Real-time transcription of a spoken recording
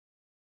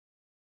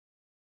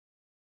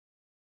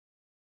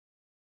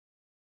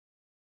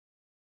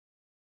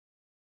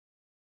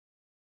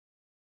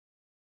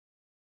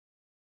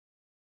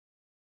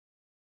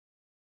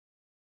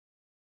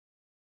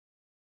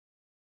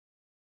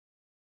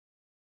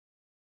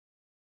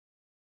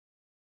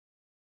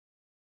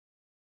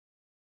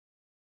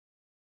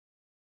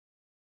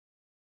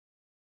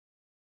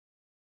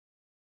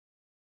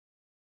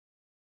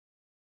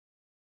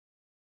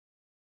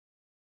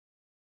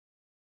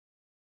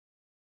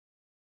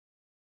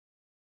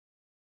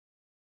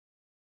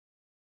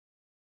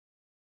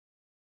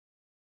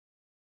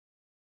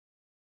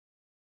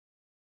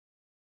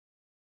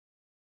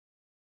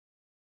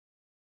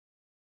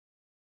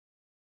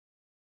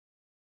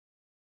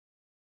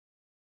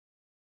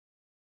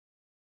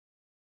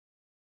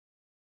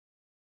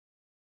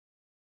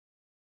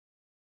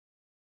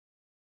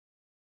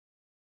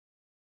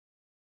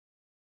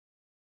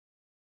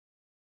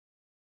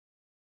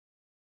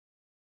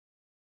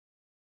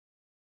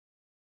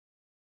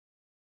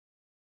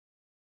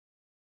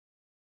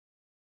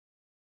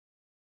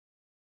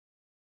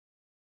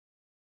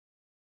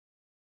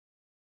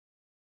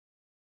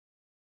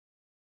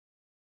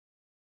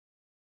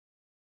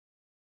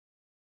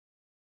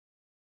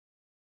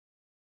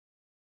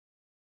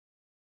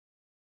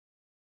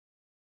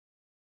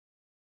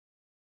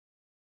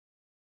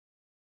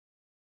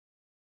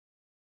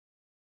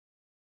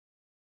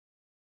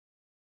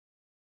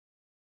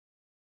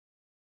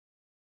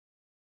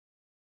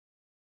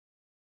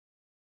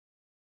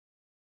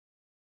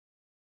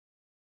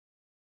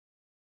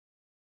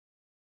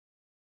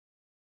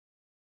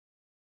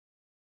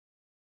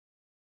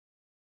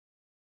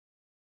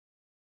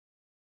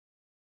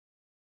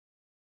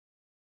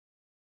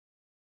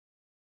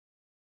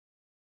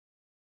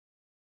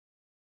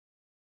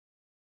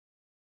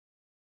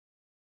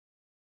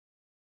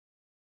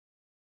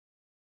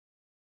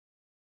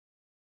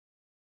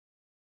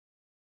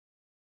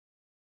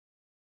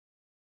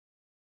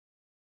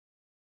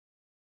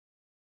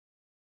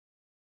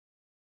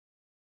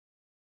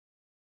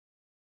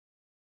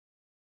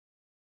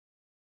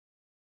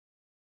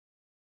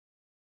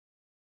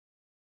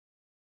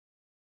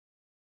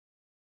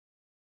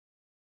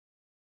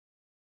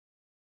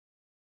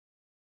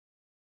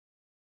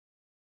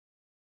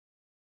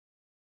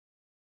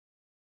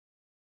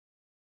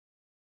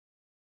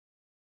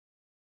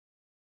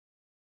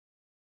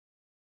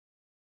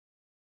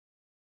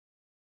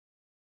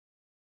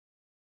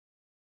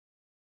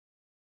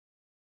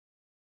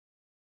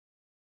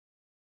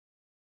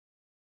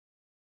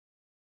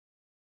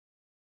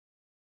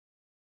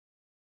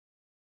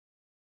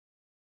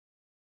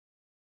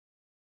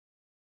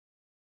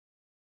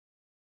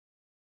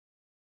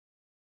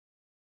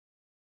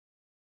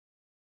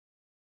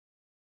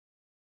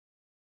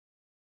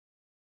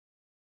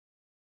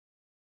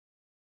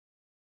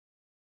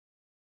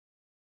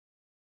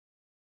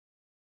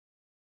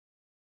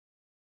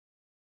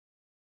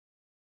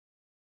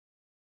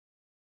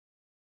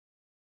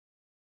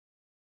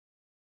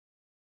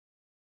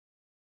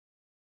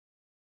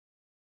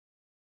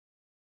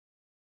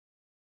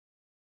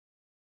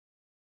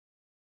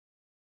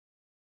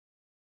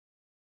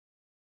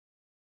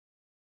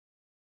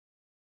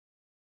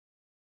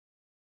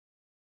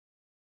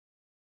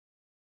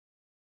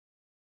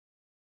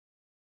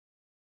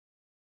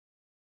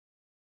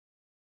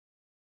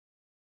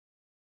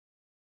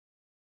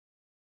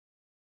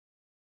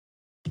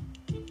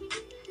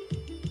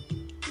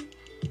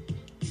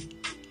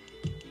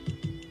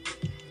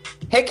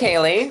Hey,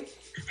 Kaylee.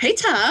 Hey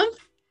Tom,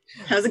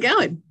 how's it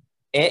going?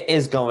 It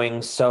is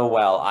going so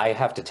well. I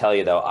have to tell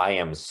you, though, I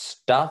am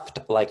stuffed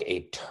like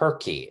a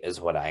turkey, is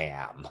what I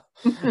am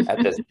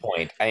at this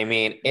point. I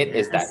mean, it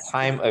is that Yes.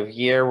 time of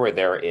year where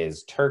there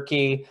is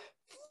turkey,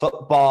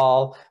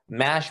 football,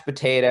 mashed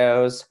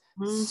potatoes,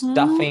 Hmm.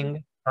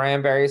 stuffing,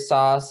 cranberry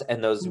sauce,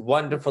 and those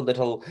wonderful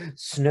little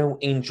snow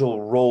angel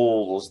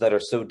rolls that are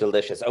so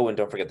delicious. Oh, and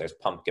don't forget there's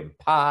pumpkin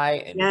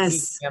pie and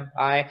Yes. pecan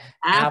pie,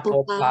 Apple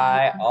apple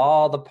pie. pie,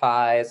 all the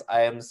pies.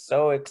 I am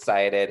so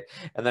excited.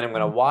 And then I'm going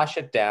to wash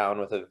it down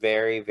with a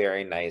very,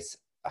 very nice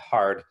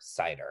hard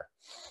cider.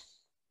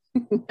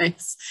 Nice. And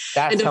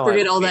That's don't how I'm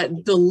forget all feeling.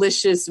 that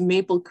delicious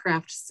maple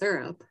craft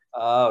syrup.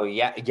 Oh,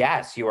 yeah.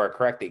 Yes, you are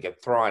correct. You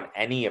could throw on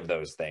any of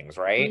those things,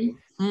 right?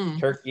 Hmm.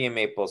 Turkey and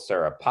maple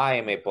syrup, pie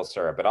and maple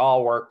syrup. It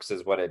all works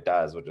is what it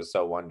does, which is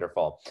so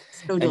wonderful.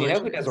 So And you know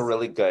who does a delicious.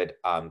 really good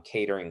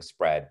catering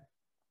spread?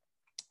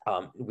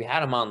 We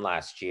had him on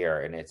last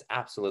year, and it's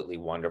absolutely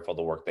wonderful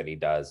the work that he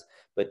does.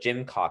 But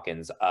Jim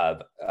Calkins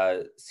of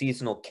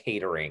Seasonal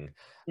Catering,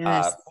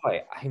 Yes.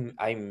 boy,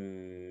 I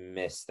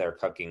miss their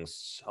cooking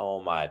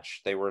so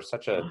much. They were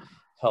such a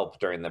help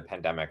during the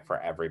pandemic for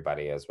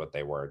everybody, is what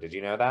they were. Did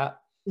you know that?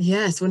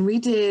 Yes, when we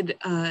did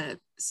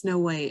Snow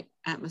White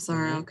at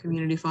Massaro Hmm.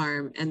 Community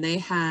Farm, and they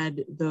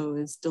had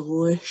those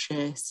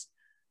delicious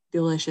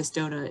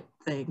donut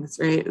things,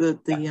 right? Yeah,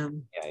 The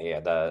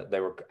yeah. They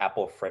were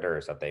apple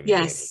fritters that they made,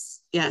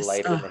 yes, yes.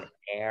 lighter than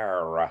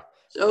air, is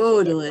So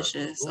what they were.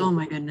 delicious. Oh Ooh.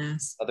 my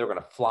goodness. Thought they were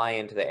going to fly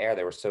into the air.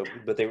 They were so,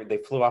 but they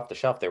flew off the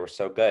shelf. They were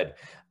so good.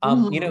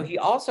 Mm. They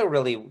also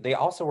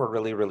were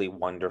really, really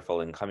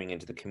wonderful in coming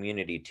into the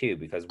community too,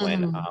 because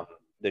when Mm.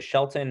 the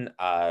Shelton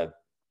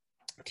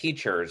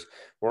teachers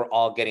were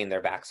all getting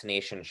their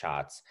vaccination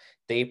shots,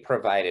 they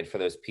provided for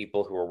those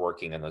people who were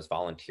working and those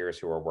volunteers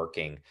who were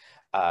working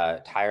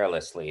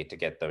tirelessly to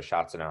get those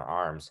shots in our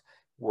arms.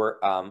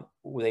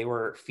 They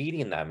were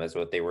feeding them is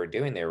what they were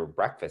doing. They were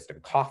breakfast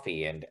and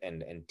coffee and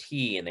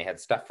tea, and they had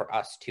stuff for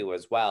us too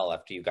as well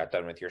after you got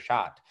done with your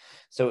shot.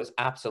 So it's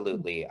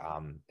absolutely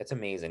it's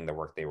amazing the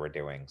work they were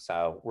doing.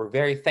 So we're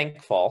very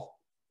thankful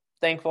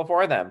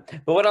for them.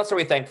 But what else are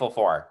we thankful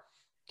for,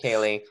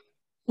 Kaylee?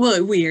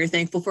 Well, we are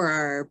thankful for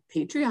our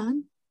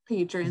Patreon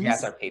Yes,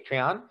 patrons. our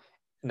Patreon,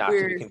 not to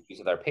be We're confused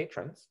with our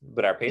patrons,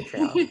 but our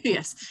Patreon.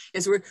 yes,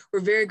 we're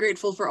very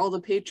grateful for all the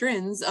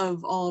patrons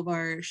of all of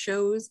our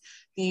shows.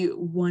 The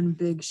one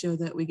big show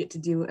that we get to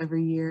do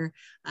every year,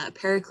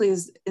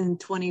 Pericles in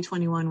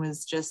 2021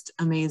 was just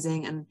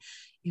amazing, and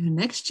even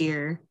next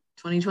year,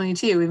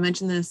 2022, we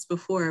mentioned this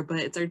before, but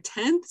it's our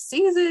 10th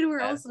season.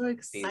 We're all Tenth so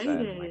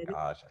season. My excited.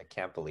 gosh, I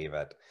can't believe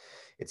it.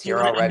 It's Do you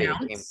here want to already. It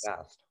came announce?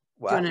 fast.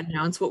 Do you What? want to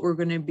announce what we're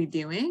going to be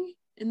doing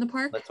in the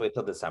park? Let's wait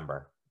till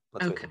December.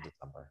 Let's wait Okay. till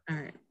December. All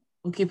right.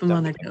 We'll keep them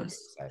on their Definitely gonna be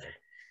toes.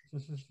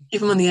 excited.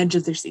 Keep them on the edge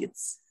of their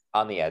seats.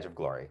 On the edge of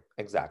glory.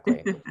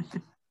 Exactly.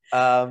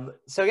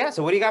 So yeah,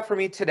 so what do you got for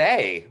me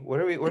today? What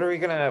are we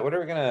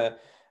gonna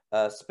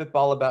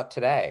spitball about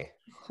today?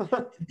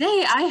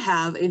 Today, I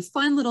have a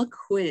fun little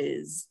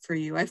quiz for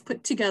you. I've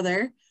put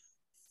together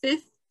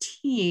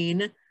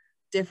 15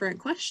 different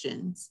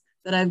questions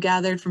that I've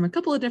gathered from a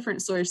couple of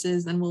different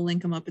sources, and we'll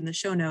link them up in the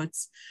show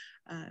notes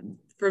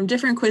from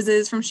different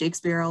quizzes from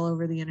Shakespeare all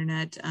over the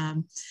internet.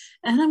 And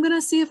I'm going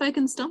to see if I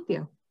can stump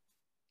you.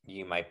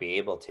 You might be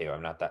able to.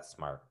 I'm not that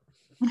smart.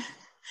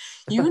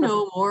 You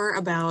know more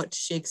about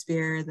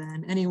Shakespeare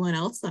than anyone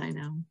else that I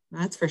know.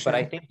 That's for But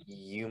I sure. think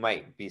you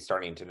might be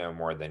starting to know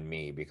more than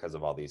me because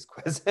of all these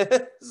quizzes.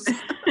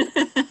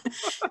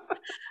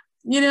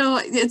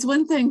 It's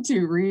one thing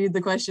to read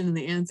the question and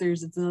the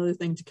answers, it's another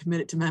thing to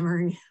commit it to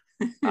memory.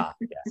 Ah,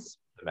 yes,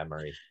 the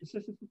memory.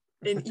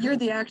 And you're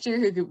the actor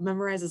who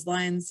memorizes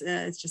lines.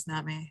 It's just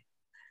not me.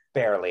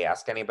 Barely.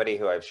 Ask anybody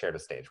who I've shared a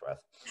stage with.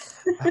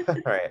 All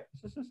right.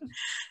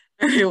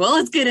 All right, well,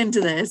 let's get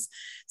into this.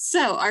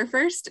 So, our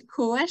first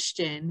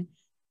question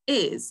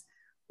is,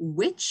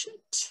 which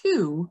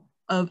two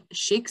of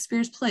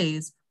Shakespeare's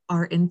plays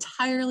are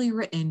entirely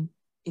written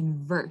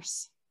in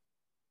verse?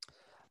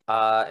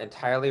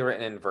 Entirely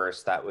written in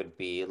verse, that would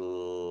be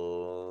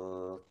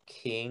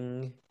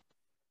King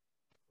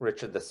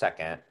Richard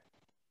II.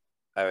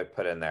 I would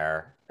put in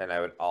there. And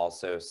I would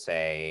also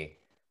say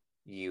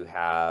you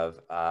have,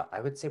 I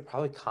would say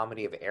probably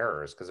Comedy of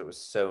Errors because it was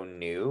so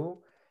new.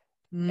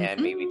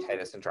 And maybe Mm-mm.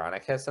 Titus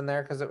Andronicus in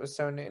there because it was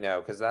so new. No,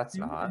 because that's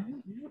No, not.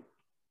 no, no.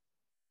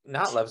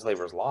 Not Love's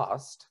Labor's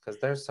Lost because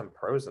there's some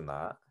prose in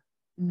that.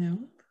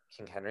 No.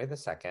 King Henry II.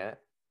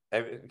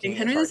 King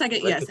Henry Sorry, II,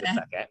 King yes.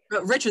 Richard II.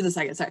 Richard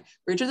II, sorry.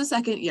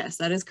 Richard II, yes,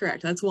 that is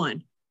correct. That's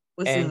one.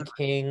 What's the other And one?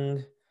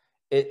 King,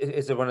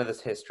 is it one of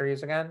the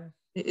histories again?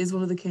 It is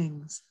one of the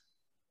kings.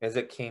 Is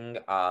it King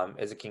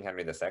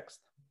Henry VI?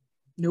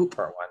 Nope.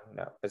 Part one?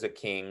 No. Is it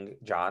King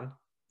John?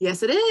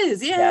 Yes, it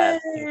is.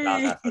 Yes, King John,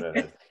 Yay! that's what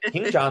it is.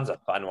 King John's a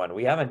fun one.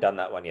 We haven't done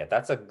that one yet.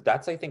 That's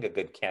I think a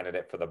good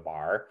candidate for the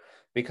bar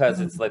because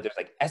it's like there's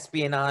like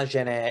espionage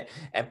in it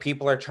and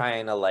people are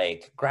trying to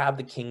like grab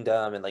the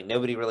kingdom and like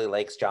nobody really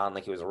likes John.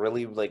 Like he was a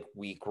really like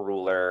weak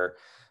ruler.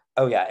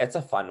 Oh yeah, it's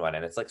a fun one,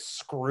 and it's like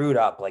screwed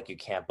up like you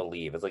can't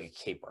believe. It's like a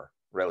caper,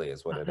 really,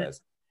 is what it is.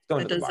 It's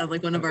going That to the does bar. sound like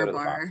It's one of gonna go our to the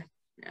bar. bar.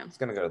 Yeah. It's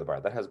gonna go to the bar.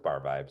 That has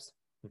bar vibes.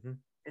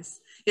 Yes.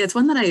 Yeah, it's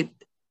one that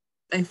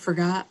I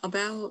forgot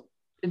about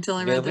until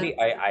I read that.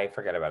 I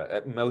forget about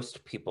it.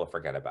 Most people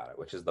forget about it,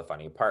 which is the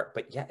funny part.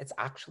 But yeah, it's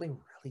actually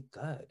really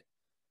good.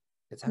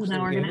 It's Well, now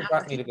actually, we're gonna who have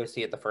brought to. me to go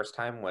see it the first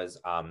time was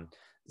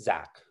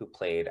Zach, who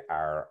played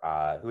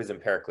who was in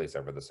Pericles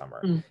over the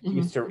summer.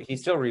 Mm-hmm. He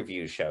still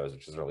reviews shows,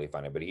 which is really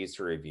funny, but he used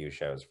to review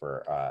shows for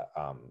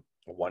a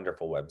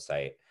wonderful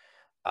website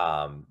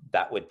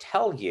that would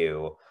tell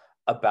you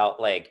about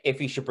like if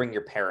you should bring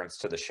your parents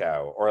to the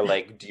show, or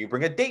like do you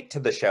bring a date to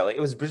the show. Like,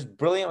 it was just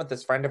brilliant what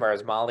this friend of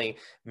ours, Molly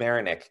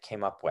Marinick,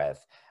 came up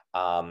with.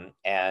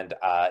 And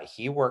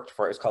he worked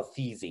for, it was called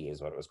Theasy,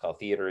 is what it was called,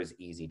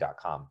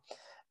 theatereasy.com.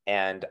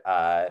 And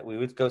we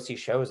would go see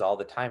shows all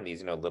the time,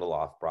 these, little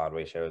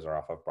off-Broadway shows or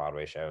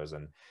off-of-Broadway shows,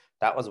 and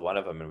that was one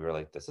of them, and we were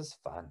like, this is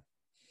fun.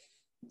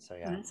 So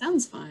yeah. That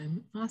sounds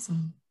fun.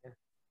 Awesome. Yeah,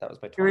 that was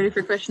my You ready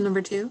for question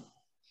number 2?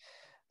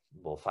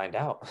 We'll find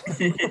out.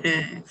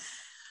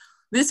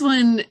 This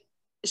one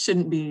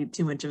shouldn't be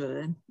too much of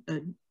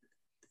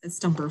a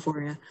stumper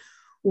for you.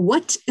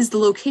 What is the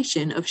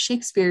location of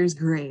Shakespeare's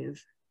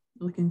grave?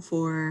 Looking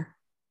for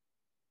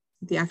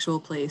the actual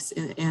place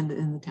and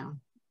in the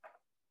town.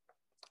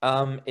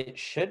 It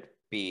should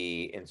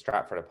be in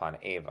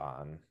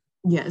Stratford-upon-Avon.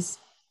 Yes.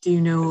 Do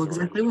you know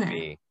exactly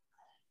where?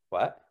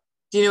 What?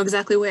 Do you know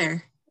exactly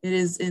where? It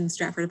is in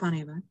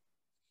Stratford-upon-Avon.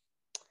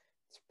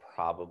 It's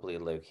probably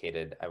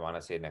located, I want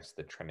to say, next to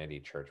the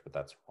Trinity Church, but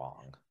that's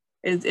wrong.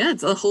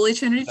 It's a Holy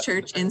Trinity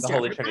Church in the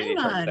Holy Trinity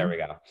Church. There we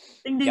go.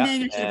 Ding, ding,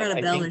 ding. I should have brought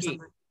a bell or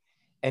something.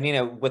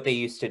 And what they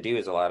used to do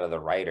is a lot of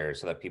the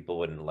writers, so that people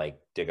wouldn't like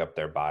dig up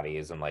their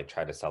bodies and like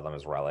try to sell them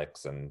as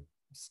relics and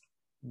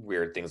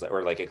weird things,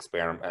 or like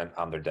experiment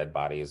on their dead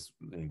bodies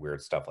and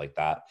weird stuff like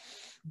that.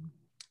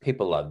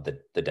 People loved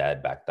the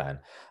dead back then.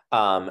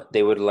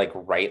 They would like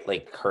write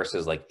like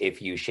curses, like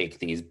if you shake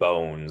these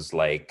bones,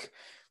 like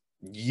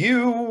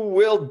you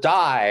will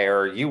die,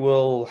 or you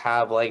will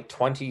have like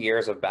 20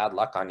 years of bad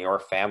luck on your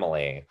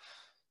family.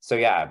 So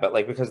yeah, but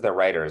like because they're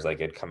writers, like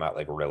it'd come out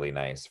like really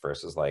nice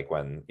versus like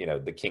when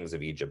the kings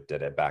of Egypt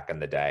did it back in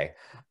the day.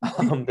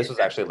 This was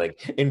actually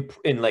like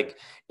in like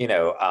in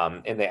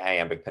the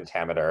iambic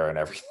pentameter and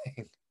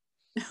everything.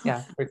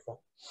 Yeah, pretty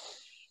cool.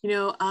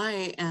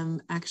 I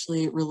am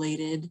actually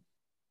related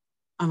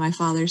on my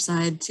father's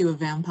side to a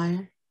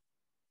vampire.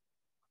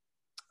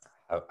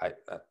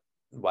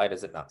 Why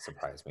does it not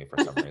surprise me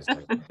for some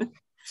reason?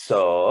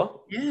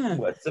 So, yeah,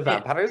 what's the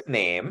vampire's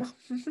name?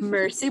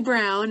 Mercy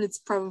Brown.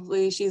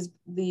 She's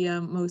the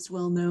most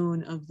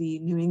well-known of the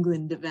New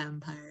England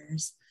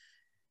vampires.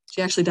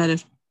 She actually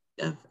died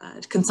of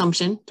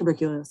consumption,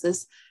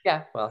 tuberculosis.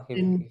 Yeah, well,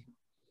 in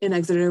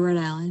Exeter, Rhode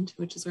Island,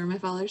 which is where my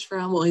father's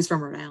from. Well, he's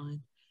from Rhode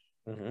Island.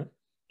 Mm-hmm.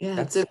 Yeah,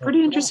 that's a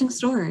pretty interesting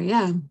story.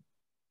 Yeah.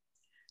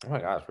 Oh my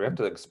gosh, we have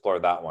to explore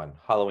that one.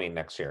 Halloween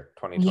next year,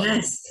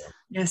 2020.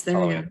 Yes, there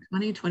we go.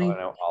 2020. I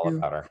know all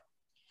about her.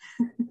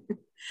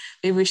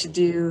 Maybe we should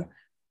do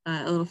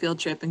a little field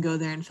trip and go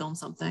there and film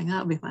something.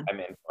 That would be fun. I'm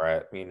in for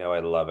it. I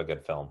love a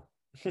good film.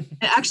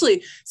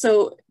 Actually,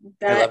 so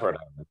I love Rhode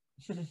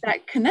Island.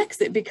 That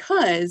connects it,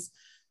 because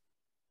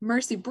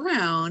Mercy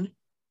Brown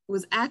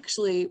was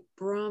actually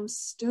Bram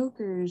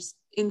Stoker's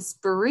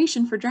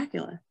inspiration for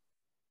Dracula.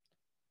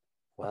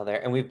 Well,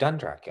 and we've done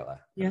Dracula.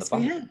 Yes,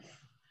 we have.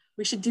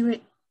 We should do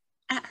it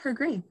at her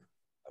grave.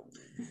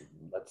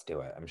 Let's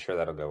do it. I'm sure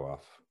that'll go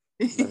off.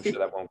 I'm sure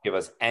that won't give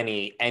us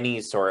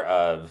any sort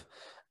of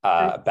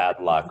bad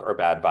luck or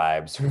bad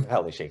vibes from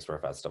Valley Shakespeare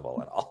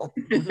Festival at all.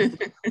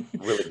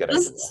 Really good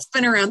idea.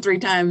 Spin around 3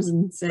 times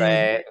and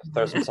say, right,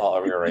 throw some salt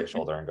over your right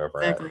shoulder and go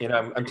for it.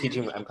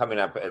 I'm coming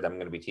up. I'm going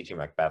to be teaching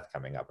Macbeth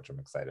coming up, which I'm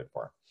excited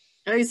for.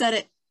 Oh, you said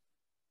it.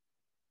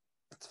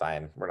 It's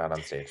fine. We're not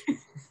on stage.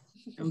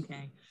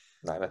 Okay.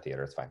 Not in a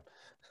theater. It's fine.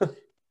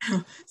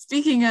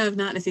 Speaking of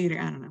not in a theater,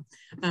 I don't know.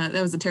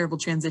 That was a terrible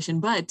transition.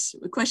 But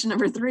question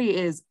number 3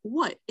 is,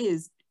 what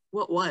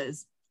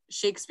was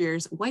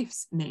Shakespeare's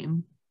wife's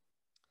name?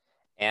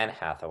 Anne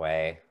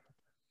Hathaway.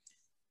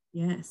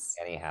 Yes.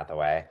 Annie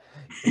Hathaway.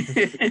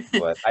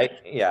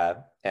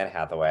 Anne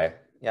Hathaway.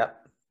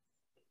 Yep.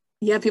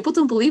 Yeah, people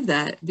don't believe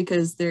that,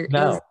 because there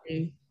is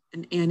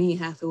an Annie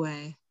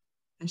Hathaway,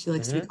 as she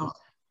likes to be called.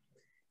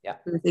 Yeah.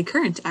 Who's a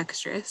current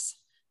actress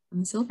on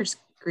the silver screen.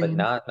 But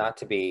not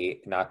to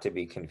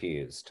be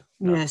confused.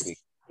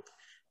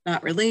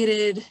 Not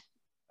related.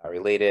 Not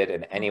related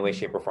in any way,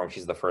 shape, or form.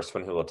 She's the first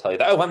one who will tell you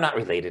that, oh, I'm not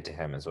related to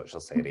him, is what she'll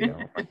say to you.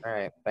 Like, all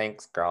right,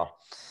 thanks, girl.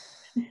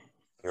 You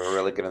were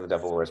really good in The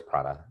Devil Wears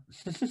Prada.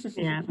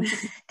 Yeah.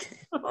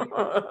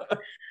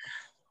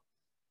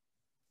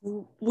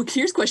 Well,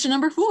 here's question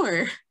number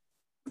 4.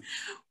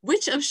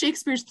 Which of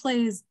Shakespeare's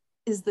plays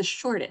is the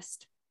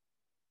shortest?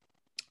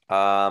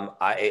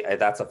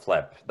 That's a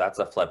flip. That's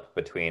a flip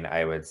between,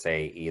 I would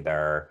say,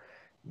 either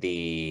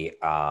the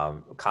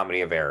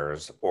Comedy of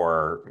Errors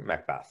or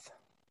Macbeth.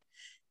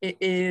 It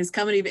is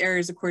Comedy of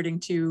Errors,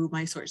 according to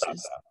my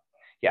sources.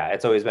 Yeah,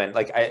 it's always been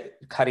like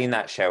cutting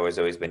that show has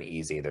always been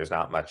easy. There's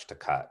not much to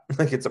cut.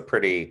 Like it's a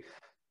pretty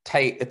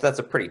tight, that's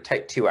a pretty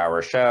tight 2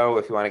 hour show.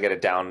 If you want to get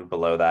it down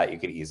below that, you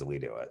could easily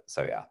do it.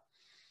 So yeah,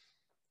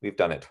 we've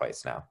done it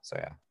twice now. So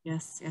yeah.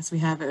 Yes, we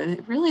have it.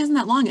 It really isn't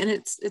that long, and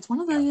it's one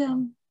of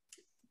the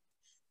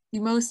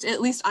most,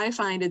 at least I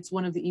find it's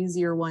one of the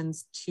easier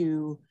ones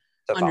to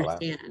To follow.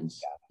 understand.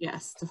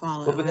 Yes, to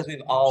follow. Well, because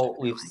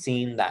we've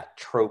seen that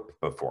trope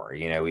before,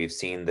 you know, we've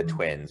seen the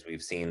twins,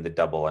 we've seen the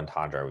double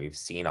entendre, we've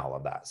seen all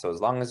of that. So as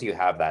long as you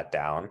have that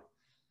down,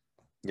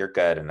 you're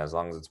good. And as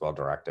long as it's well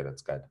directed,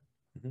 it's good.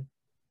 Mm-hmm.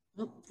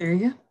 Well, there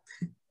you go.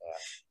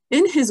 Yeah.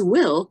 In his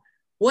will,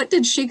 what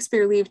did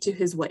Shakespeare leave to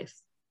his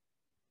wife?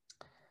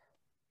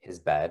 His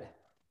bed,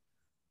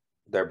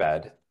 their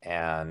bed,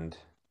 and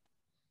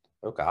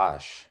oh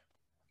gosh.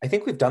 I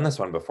think we've done this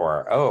one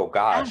before. Oh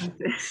gosh.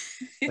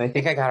 And I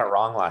think I got it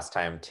wrong last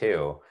time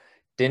too.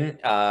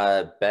 Didn't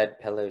bed,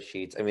 pillow,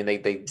 sheets. I mean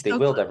they so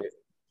willed close. every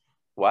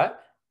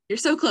what? You're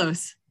so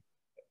close.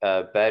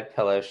 Bed,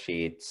 pillow,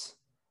 sheets,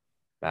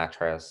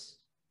 mattress,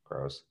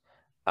 gross.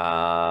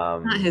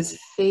 Not his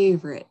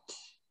favorite.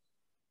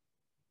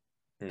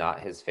 Not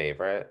his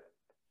favorite.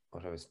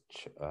 What was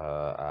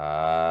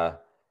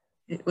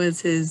it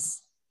was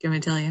his, do you want me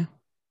to tell you?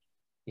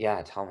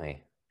 Yeah, tell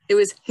me. It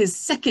was his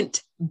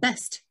second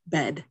best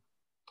bed.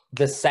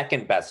 The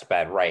second best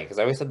bed, right? Because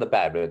I always said the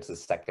bed, but it's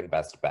his second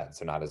best bed,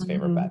 so not his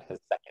favorite bed. His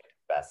second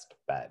best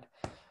bed.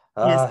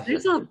 Yes,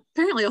 there's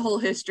apparently a whole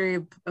history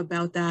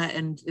about that,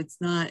 and it's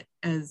not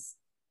as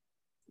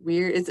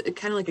weird. It's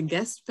kind of like a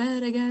guest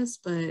bed, I guess,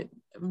 but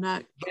I'm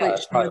not quite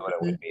that's sure. probably what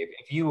it would be.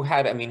 If you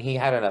had, I mean, he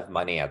had enough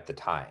money at the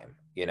time,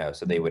 you know,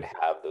 so they would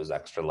have those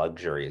extra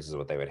luxuries is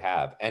what they would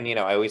have. And, you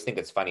know, I always think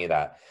it's funny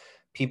that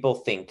people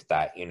think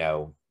that, you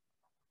know,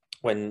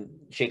 when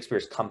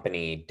Shakespeare's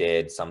company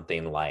did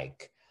something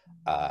like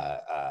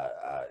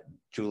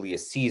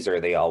Julius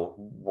Caesar, they all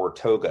wore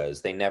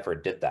togas. They never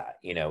did that.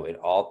 You know, it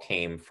all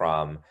came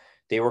from,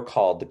 they were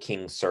called the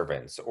king's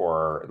servants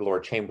or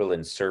Lord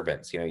Chamberlain's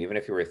servants. You know, even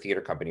if you were a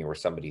theater company, you were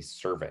somebody's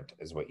servant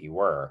is what you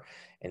were.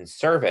 And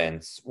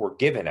servants were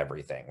given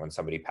everything. When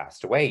somebody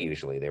passed away,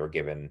 usually they were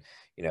given,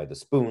 you know, the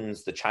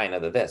spoons, the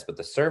china, the this, but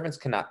the servants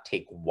cannot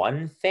take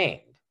one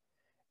thing,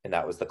 and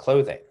that was the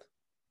clothing.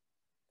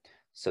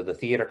 So the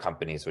theater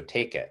companies would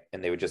take it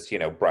and they would just, you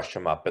know, brush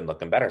them up and look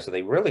them better. So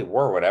they really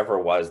were whatever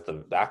was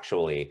the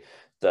actually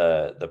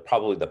the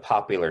probably the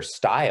popular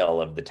style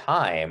of the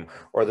time,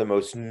 or the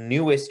most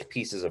newest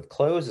pieces of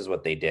clothes is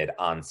what they did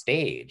on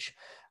stage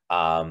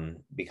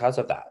because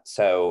of that.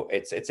 So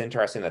it's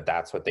interesting that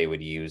that's what they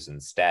would use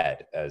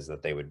instead, as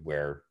that they would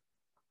wear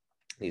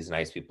these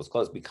nice people's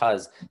clothes,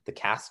 because the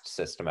caste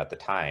system at the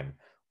time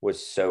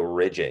was so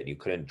rigid. You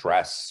couldn't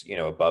dress, you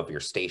know, above your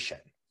station.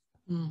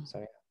 So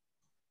yeah.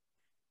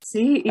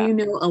 See, you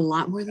know a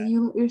lot more than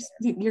you're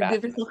giving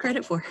yourself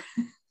credit for.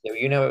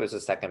 You know, it was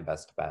the second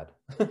best bed.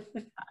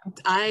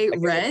 I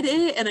read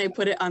it and I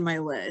put it on my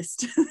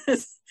list.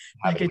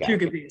 Like a true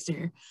confused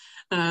here.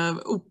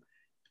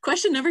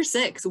 Question number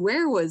 6.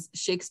 Where was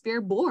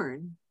Shakespeare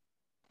born?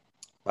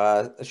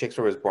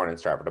 Shakespeare was born in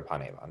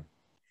Stratford-upon-Avon.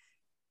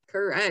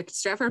 Correct.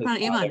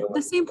 Stratford-upon-Avon,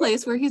 the same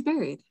place where he's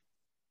buried.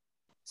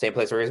 Same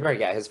place where he's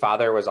buried. Yeah, his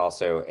father was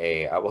also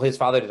well, his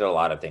father did a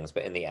lot of things,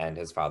 but in the end,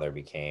 his father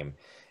became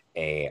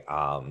a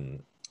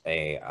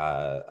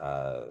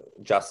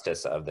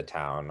justice of the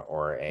town,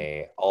 or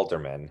a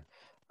alderman.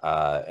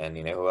 And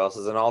you know who else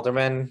is an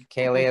alderman,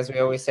 Kaylee, as we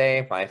always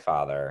say? My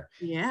father.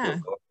 Yeah.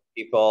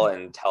 People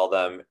and tell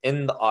them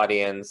in the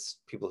audience,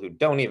 people who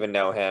don't even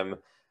know him,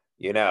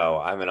 you know,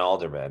 I'm an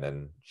alderman,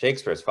 and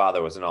Shakespeare's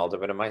father was an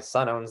alderman, and my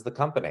son owns the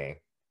company.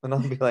 And I'll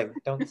be like,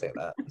 don't say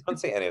that. Don't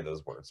say any of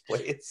those words,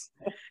 please.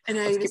 And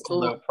I just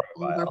told all of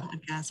our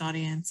podcast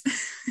audience.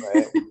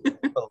 Right?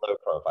 A low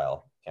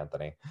profile,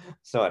 Anthony.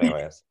 So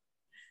anyways.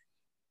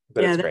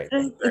 But yeah, it's great.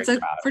 It's a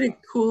pretty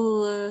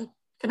cool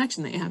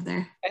connection that you have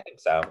there. I think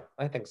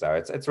so.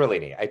 It's really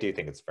neat. I do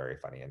think it's very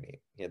funny and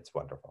neat. It's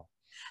wonderful.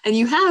 And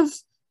you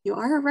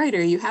are a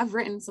writer. You have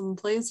written some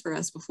plays for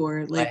us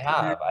before. Like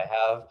I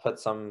have put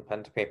some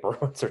pen to paper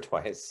once or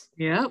twice.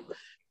 Yep.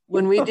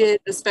 When we did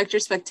the Spectre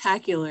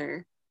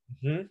Spectacular,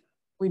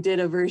 we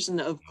did a version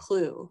of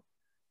Clue.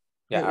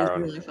 Yeah, it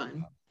was really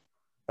fun.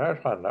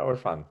 That was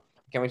fun.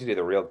 I can't wait to do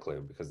the real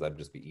Clue, because that'd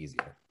just be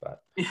easier.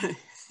 But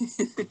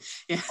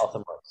yeah.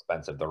 Also more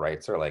expensive. The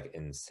rights are like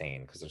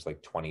insane, because there's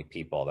like 20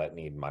 people that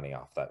need money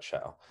off that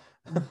show.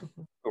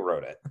 Who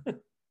wrote it?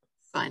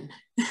 Fun.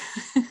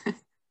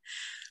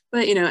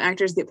 But you know,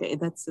 actors get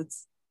paid. That's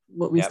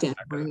what we stand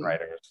for.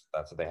 Writers,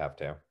 that's what they have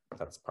to.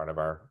 That's part of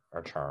our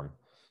charm.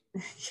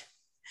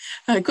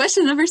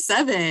 Question number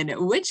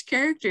 7. Which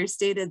character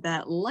stated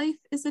that life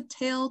is a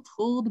tale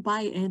told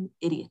by an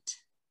idiot?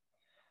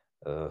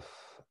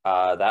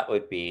 That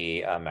would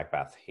be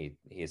Macbeth. He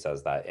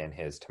says that in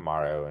his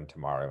Tomorrow and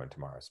Tomorrow and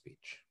Tomorrow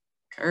speech.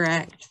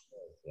 Correct.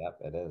 Yep,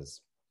 it is.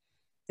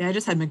 Yeah, I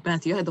just had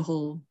Macbeth. You had the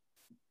whole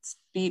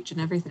speech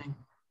and everything.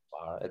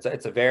 It's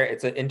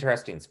an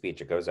interesting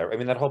speech. It goes over. I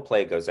mean, that whole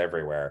play goes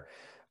everywhere.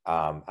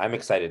 I'm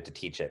excited to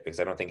teach it because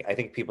I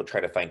think people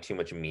try to find too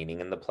much meaning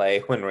in the play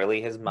when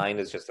really his mind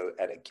is just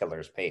at a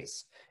killer's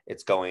pace.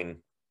 It's going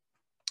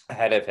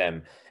ahead of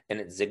him and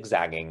it's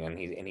zigzagging, and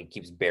he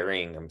keeps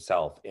burying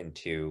himself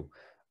into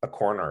a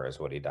corner is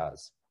what he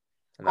does.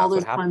 And All that's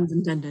what those happens. puns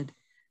intended.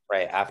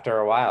 Right. After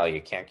a while,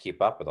 you can't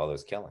keep up with all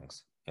those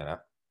killings, all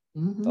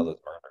those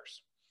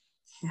murders.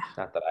 Yeah.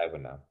 Not that I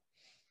would know.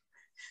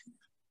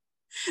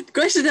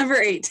 Question number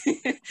 8.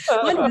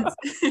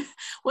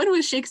 When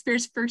was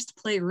Shakespeare's first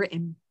play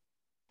written?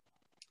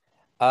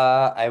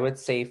 I would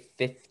say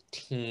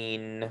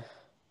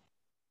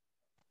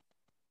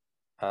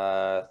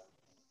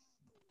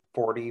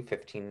 1540,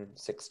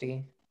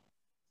 1560.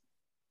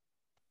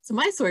 So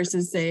my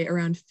sources say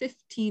around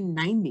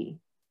 1590.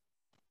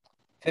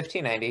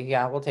 1590,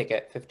 yeah, we'll take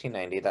it.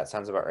 1590, that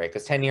sounds about right.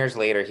 Because 10 years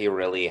later, he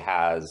really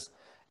has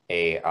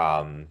a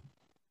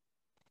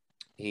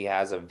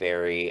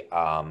very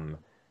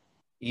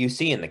you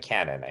see in the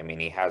canon. I mean,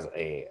 he has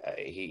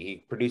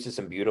he produces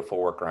some beautiful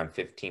work around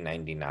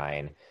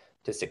 1599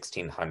 to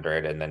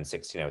 1600, and then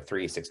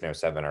 1603,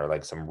 1607 are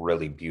like some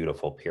really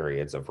beautiful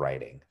periods of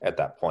writing at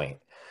that point.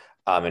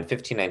 In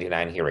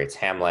 1599, he writes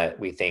Hamlet.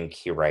 We think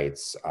he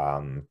writes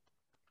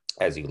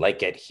As You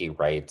Like It. He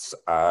writes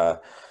a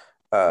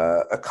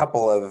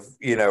couple of,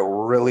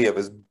 really of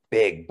his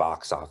big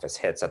box office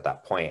hits at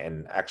that point.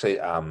 And actually,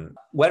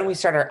 when we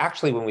start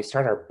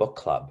our book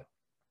club,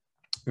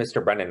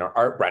 Mr. Brennan, or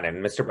Art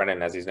Brennan, Mr.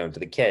 Brennan, as he's known to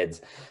the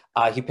kids,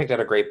 he picked out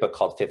a great book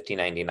called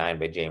 1599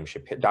 by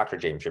Dr.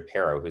 James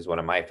Shapiro, who's one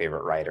of my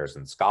favorite writers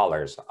and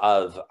scholars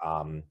of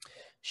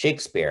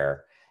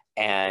Shakespeare.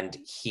 And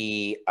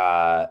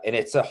and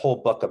it's a whole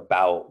book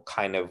about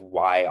kind of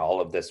why all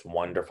of this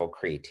wonderful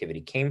creativity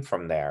came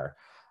from there,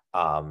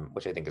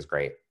 which I think is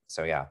great.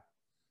 So yeah.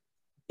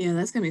 Yeah,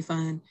 that's gonna be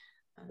fun.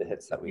 The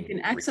hits that you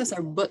can access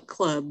our book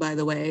club, by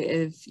the way,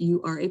 if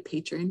you are a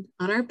patron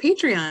on our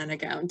Patreon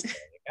account. There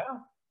you go.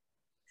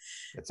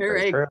 All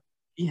right. True.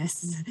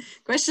 Yes.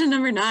 Question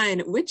number 9.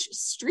 Which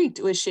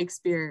street was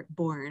Shakespeare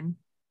born?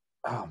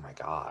 Oh my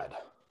God.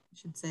 I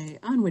should say,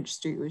 on which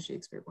street was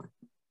Shakespeare born?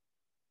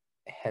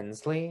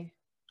 Hensley?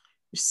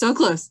 You're so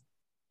close.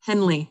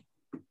 Henley.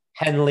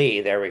 Henley.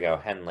 There we go.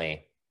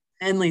 Henley.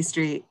 Henley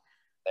Street.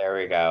 There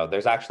we go.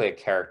 There's actually a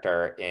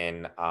character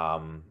in, I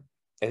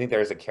think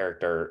there's a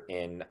character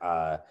in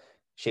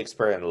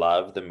Shakespeare in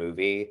Love, the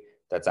movie,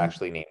 that's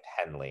actually named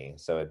Henley.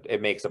 So it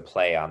makes a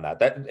play on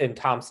that. And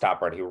Tom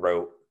Stoppard, who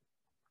wrote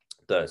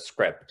the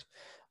script,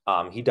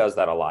 he does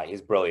that a lot.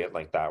 He's brilliant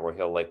like that, where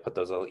he'll like put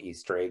those little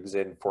Easter eggs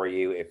in for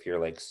you if you're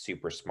like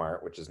super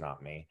smart, which is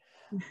not me.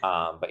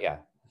 But yeah,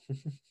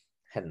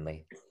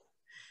 Henley.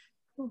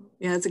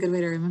 Yeah, that's a good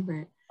way to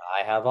remember it.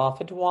 I have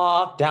often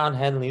walked down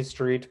Henley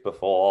Street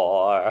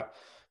before,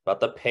 but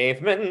the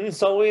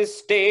pavement's always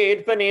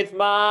stayed beneath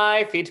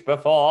my feet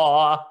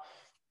before.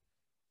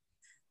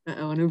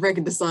 Uh-oh, when we break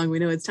into song, we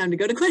know it's time to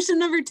go to question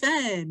number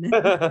 10.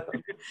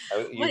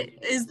 What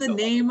is the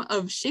name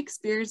of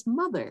Shakespeare's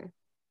mother?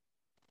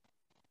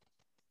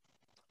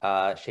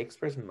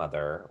 Shakespeare's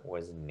mother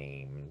was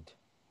named,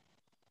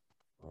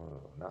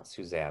 not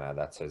Susanna.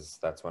 That's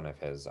one of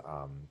his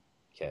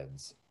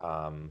kids.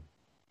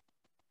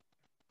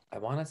 I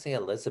want to say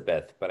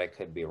Elizabeth, but I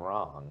could be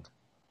wrong.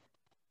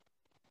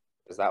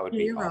 Because that would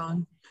be You're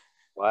wrong.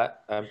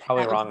 What? I'm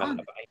probably wrong on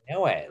that, but I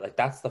know it. Like,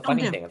 that's the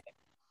funny thing.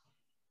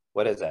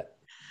 What is it?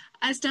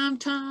 I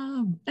stomped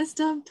Tom. I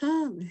stomped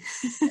Tom.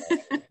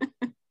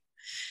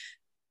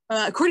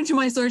 According to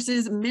my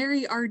sources,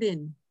 Mary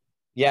Arden.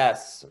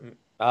 Yes.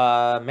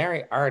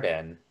 Mary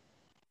Arden.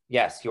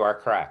 Yes, you are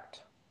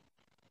correct.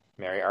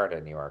 Mary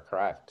Arden, you are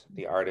correct.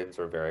 The Ardens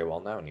were very well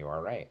known. You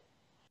are right.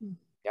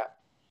 Yeah.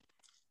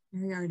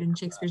 Mary Arden,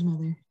 Shakespeare's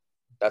mother.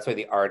 That's why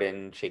the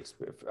Arden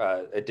Shakespeare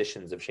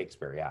editions of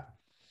Shakespeare, yeah.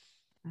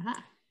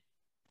 Aha.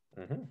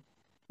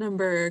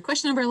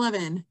 Question number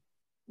 11.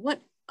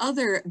 What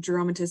other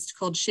dramatist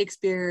called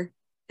Shakespeare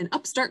an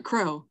upstart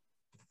crow?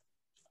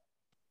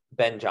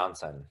 Ben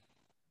Jonson.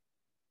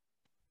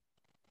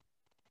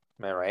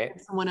 Am I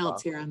right? Someone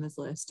else here on this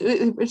list.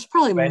 It's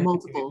probably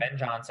multiple. Ben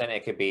Jonson.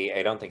 It could be.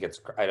 I don't think it's.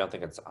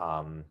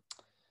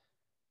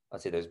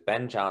 Let's see. There's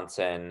Ben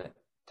Jonson,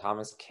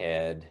 Thomas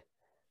Kidd,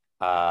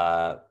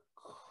 Thomas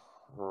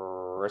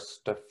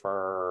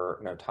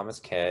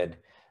Kidd,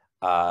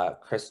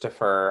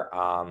 Christopher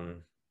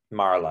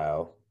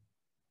Marlowe.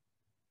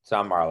 It's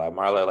not Marlowe.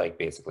 Marlowe like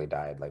basically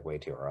died like way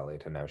too early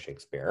to know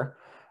Shakespeare.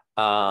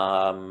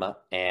 And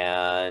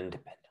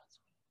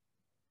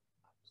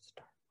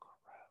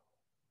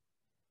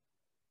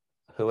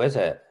who is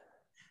it?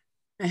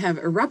 I have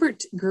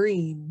Robert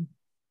Greene.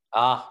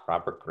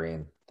 Robert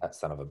Greene. That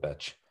son of a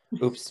bitch.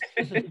 Oops.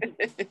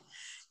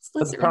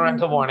 Put the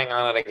parental warning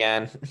on it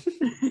again.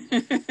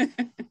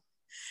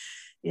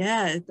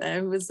 Yeah,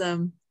 I was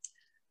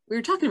we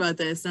were talking about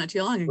this not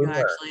too long ago,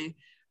 actually,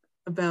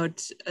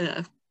 about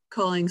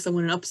calling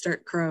someone an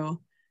upstart crow.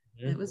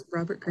 It was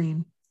Robert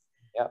Greene.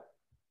 Yep.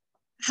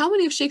 How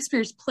many of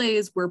Shakespeare's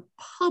plays were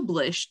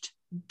published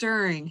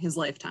during his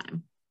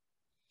lifetime?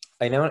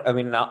 I know, I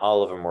mean, not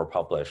all of them were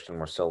published, and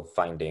we're still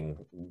finding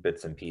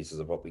bits and pieces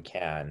of what we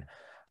can.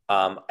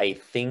 I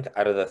think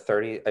out of the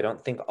 30, I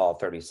don't think all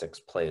 36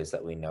 plays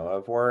that we know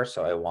of were,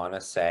 so I want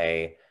to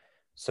say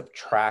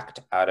subtract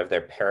out of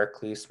their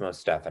Pericles,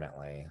 most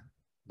definitely.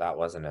 That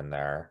wasn't in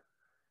there.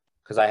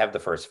 Because I have the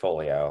first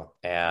folio,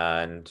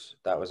 and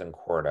that was in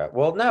Quarto.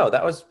 Well, no,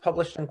 that was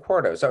published in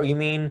Quarto. So you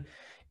mean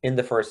in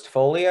the first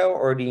folio,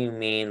 or do you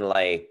mean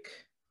like...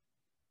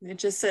 It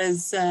just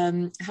says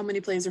how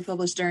many plays were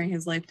published during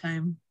his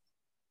lifetime.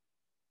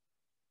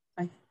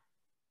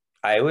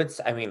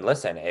 I mean,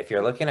 listen, if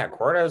you're looking at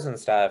Quartos and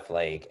stuff,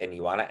 like, and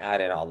you want to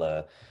add in all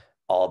the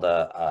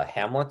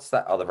Hamlets,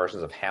 that all the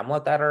versions of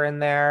Hamlet that are in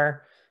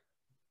there,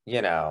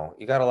 you know,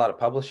 you got a lot of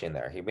publishing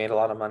there. He made a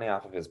lot of money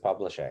off of his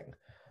publishing.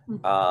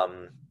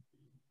 I'm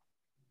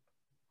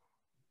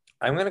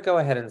going to go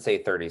ahead and say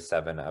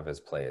 37 of his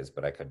plays,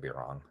 but I could be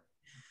wrong.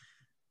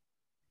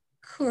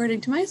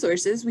 According to my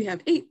sources, we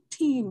have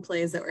 18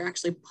 plays that were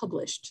actually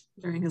published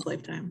during his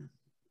lifetime.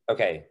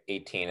 Okay,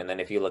 18. And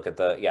then if you look at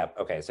the, yeah,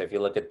 okay, so if you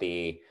look at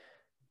the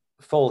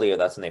folio,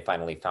 that's when they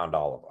finally found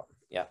all of them.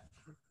 Yeah,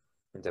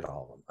 did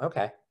all of them.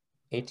 Okay,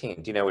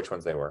 18. Do you know which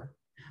ones they were?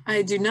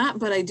 I do not,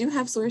 but I do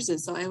have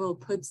sources, so I will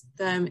put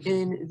them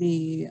in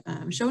the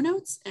show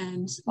notes,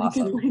 and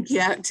Awesome. we can link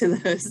you out to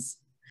those.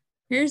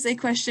 Here's a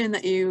question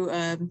that you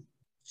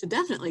should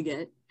definitely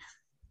get.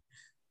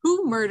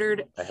 Who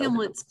murdered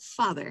Hamlet's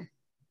father?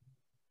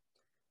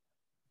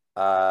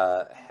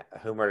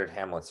 Who murdered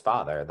Hamlet's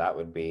father? That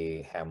would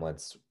be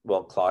Hamlet's,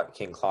 well,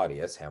 King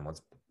Claudius,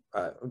 Hamlet's,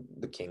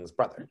 the king's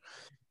brother.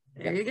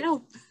 There you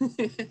go.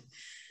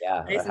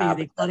 Yeah, nice and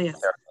easy,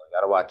 Claudius. You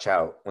gotta watch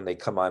out when they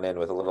come on in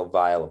with a little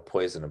vial of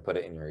poison and put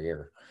it in your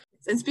ear.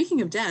 And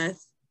speaking of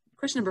death,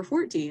 question number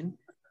 14.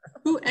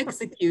 Who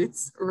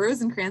executes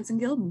Rosencrantz and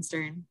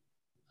Guildenstern?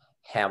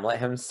 Hamlet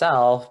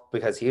himself,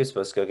 because he was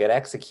supposed to go get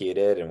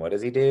executed. And what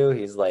does he do?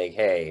 He's like,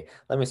 hey,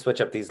 let me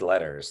switch up these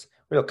letters.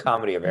 Real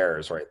comedy of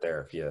errors right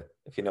there,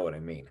 if you know what I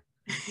mean.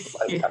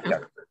 Yeah.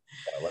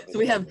 So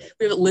we have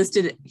it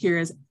listed here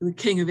as the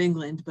King of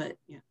England, but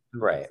yeah.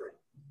 Right.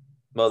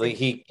 Well,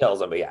 he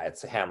kills him, but yeah,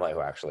 it's Hamlet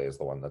who actually is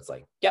the one that's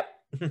like, yep.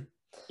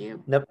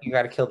 Nope, you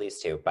got to kill these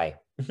two. Bye.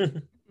 All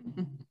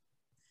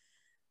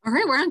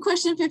right, we're on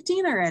question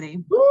 15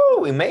 already. Woo,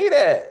 we made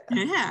it.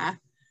 Yeah.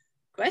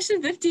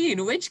 Question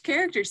 15. Which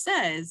character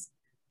says,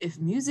 if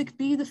music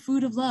be the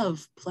food of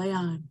love, play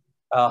on?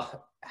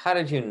 Oh, how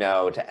did you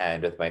know to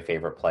end with my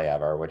favorite play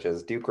ever, which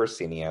is Duke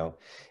Orsino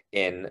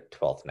in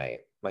Twelfth Night?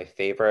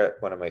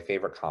 One of my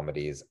favorite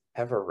comedies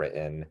ever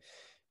written.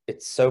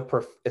 It's so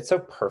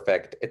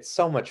perfect. It's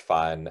so much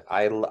fun.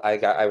 I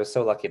was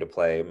so lucky to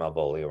play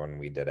Malvolio when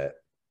we did it.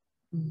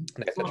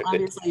 Well,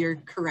 obviously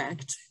you're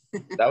correct.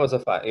 That was a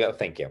fun,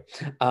 thank you.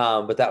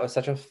 But that was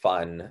just a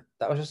fun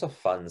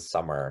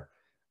summer.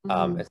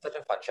 It's such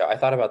a fun show. I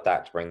thought about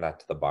that to bring that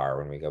to the bar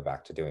when we go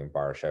back to doing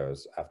bar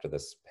shows after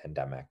this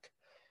pandemic,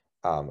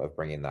 of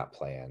bringing that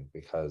play in,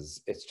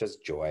 because it's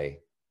just joy.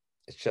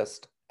 It's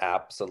just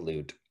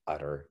absolute,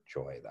 utter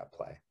joy, that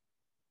play.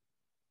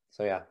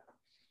 So yeah,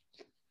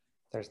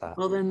 there's that.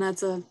 Well, then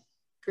that's a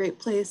great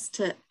place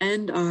to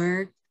end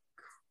our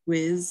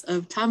quiz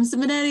of Tom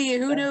Simonetti,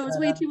 who knows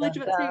way too much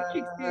about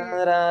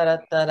Shakespeare.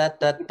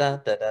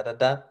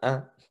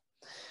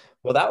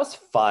 Well, that was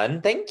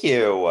fun. Thank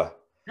you.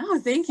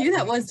 Oh, thank you.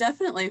 That was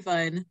definitely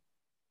fun.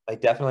 I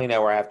definitely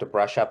know where I have to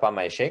brush up on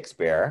my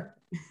Shakespeare.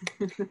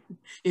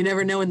 You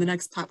never know when the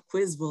next pop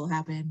quiz will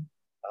happen.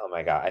 Oh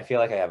my God. I feel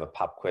like I have a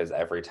pop quiz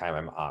every time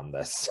I'm on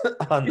this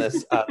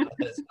podcast.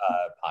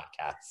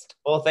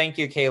 Well, thank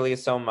you, Kaylee,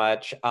 so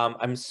much.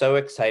 I'm so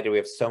excited. We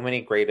have so many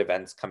great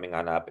events coming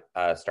on up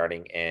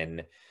starting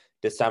in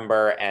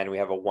December, and we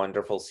have a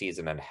wonderful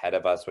season ahead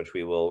of us, which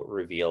we will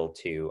reveal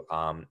to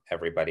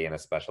everybody in a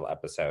special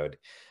episode.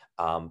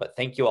 But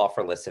thank you all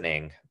for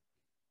listening.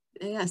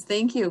 Yes,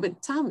 thank you.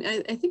 But Tom,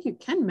 I think you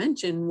can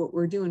mention what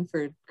we're doing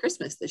for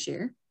Christmas this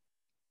year.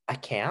 I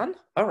can?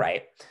 All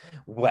right.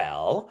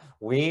 Well,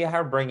 we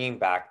are bringing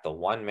back the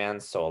one-man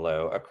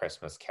solo, A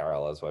Christmas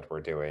Carol is what we're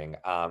doing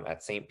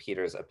at St.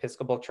 Peter's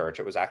Episcopal Church.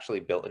 It was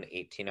actually built in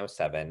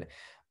 1807.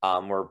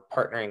 We're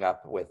partnering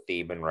up with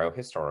the Monroe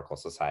Historical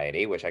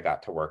Society, which I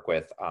got to work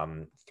with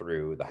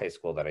through the high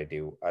school that I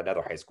do,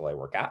 another high school I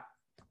work at.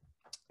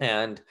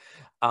 And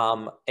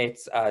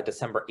it's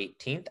December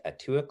 18th at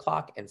 2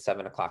 o'clock and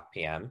 7 o'clock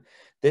p.m.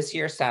 This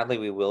year, sadly,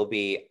 we will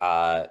be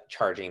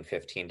charging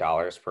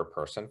 $15 per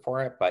person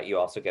for it, but you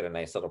also get a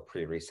nice little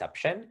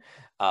pre-reception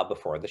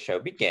before the show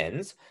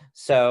begins.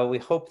 So we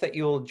hope that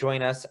you will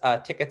join us.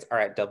 Tickets are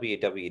at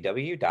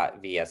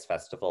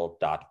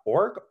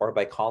www.vsfestival.org or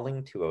by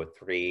calling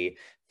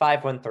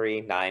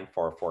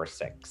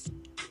 203-513-9446.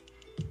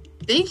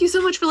 Thank you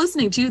so much for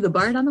listening to The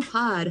Bard on the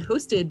Pod,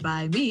 hosted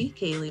by me,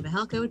 Kaylee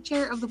Mahalko,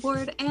 chair of the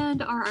board,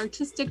 and our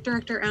artistic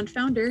director and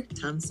founder,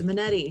 Tom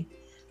Simonetti.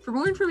 For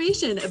more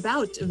information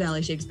about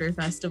Valley Shakespeare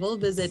Festival,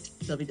 visit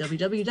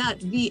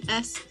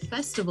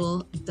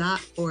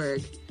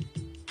www.vsfestival.org.